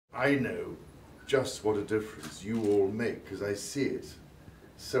I know just what a difference you all make, because I see it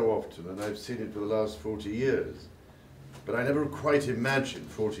so often, and I've seen it for the last 40 years. But I never quite imagined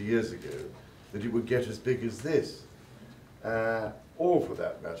 40 years ago that it would get as big as this, or for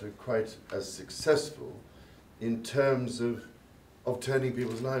that matter, quite as successful in terms of turning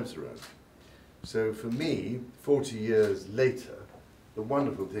people's lives around. So for me, 40 years later, the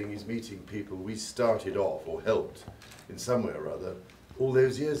wonderful thing is meeting people we started off, or helped, in some way or other, all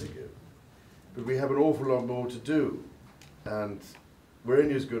those years ago. But we have an awful lot more to do, and we're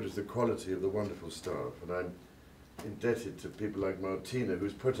only as good as the quality of the wonderful staff, and I'm indebted to people like Martina,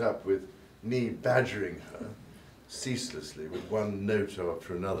 who's put up with me badgering her ceaselessly with one note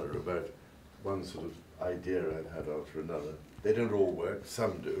after another about one sort of idea I've had after another. They don't all work,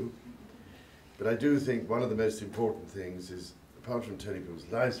 some do. But I do think one of the most important things is, apart from turning people's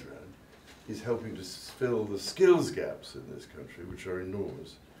lives around, is helping to fill the skills gaps in this country, which are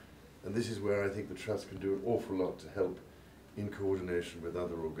enormous. And this is where I think the Trust can do an awful lot to help in coordination with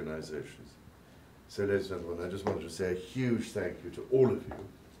other organizations. So ladies and gentlemen, I just wanted to say a huge thank you to all of you,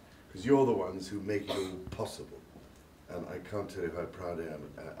 because you're the ones who make it all possible. And I can't tell you how proud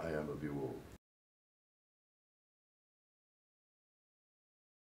I am of you.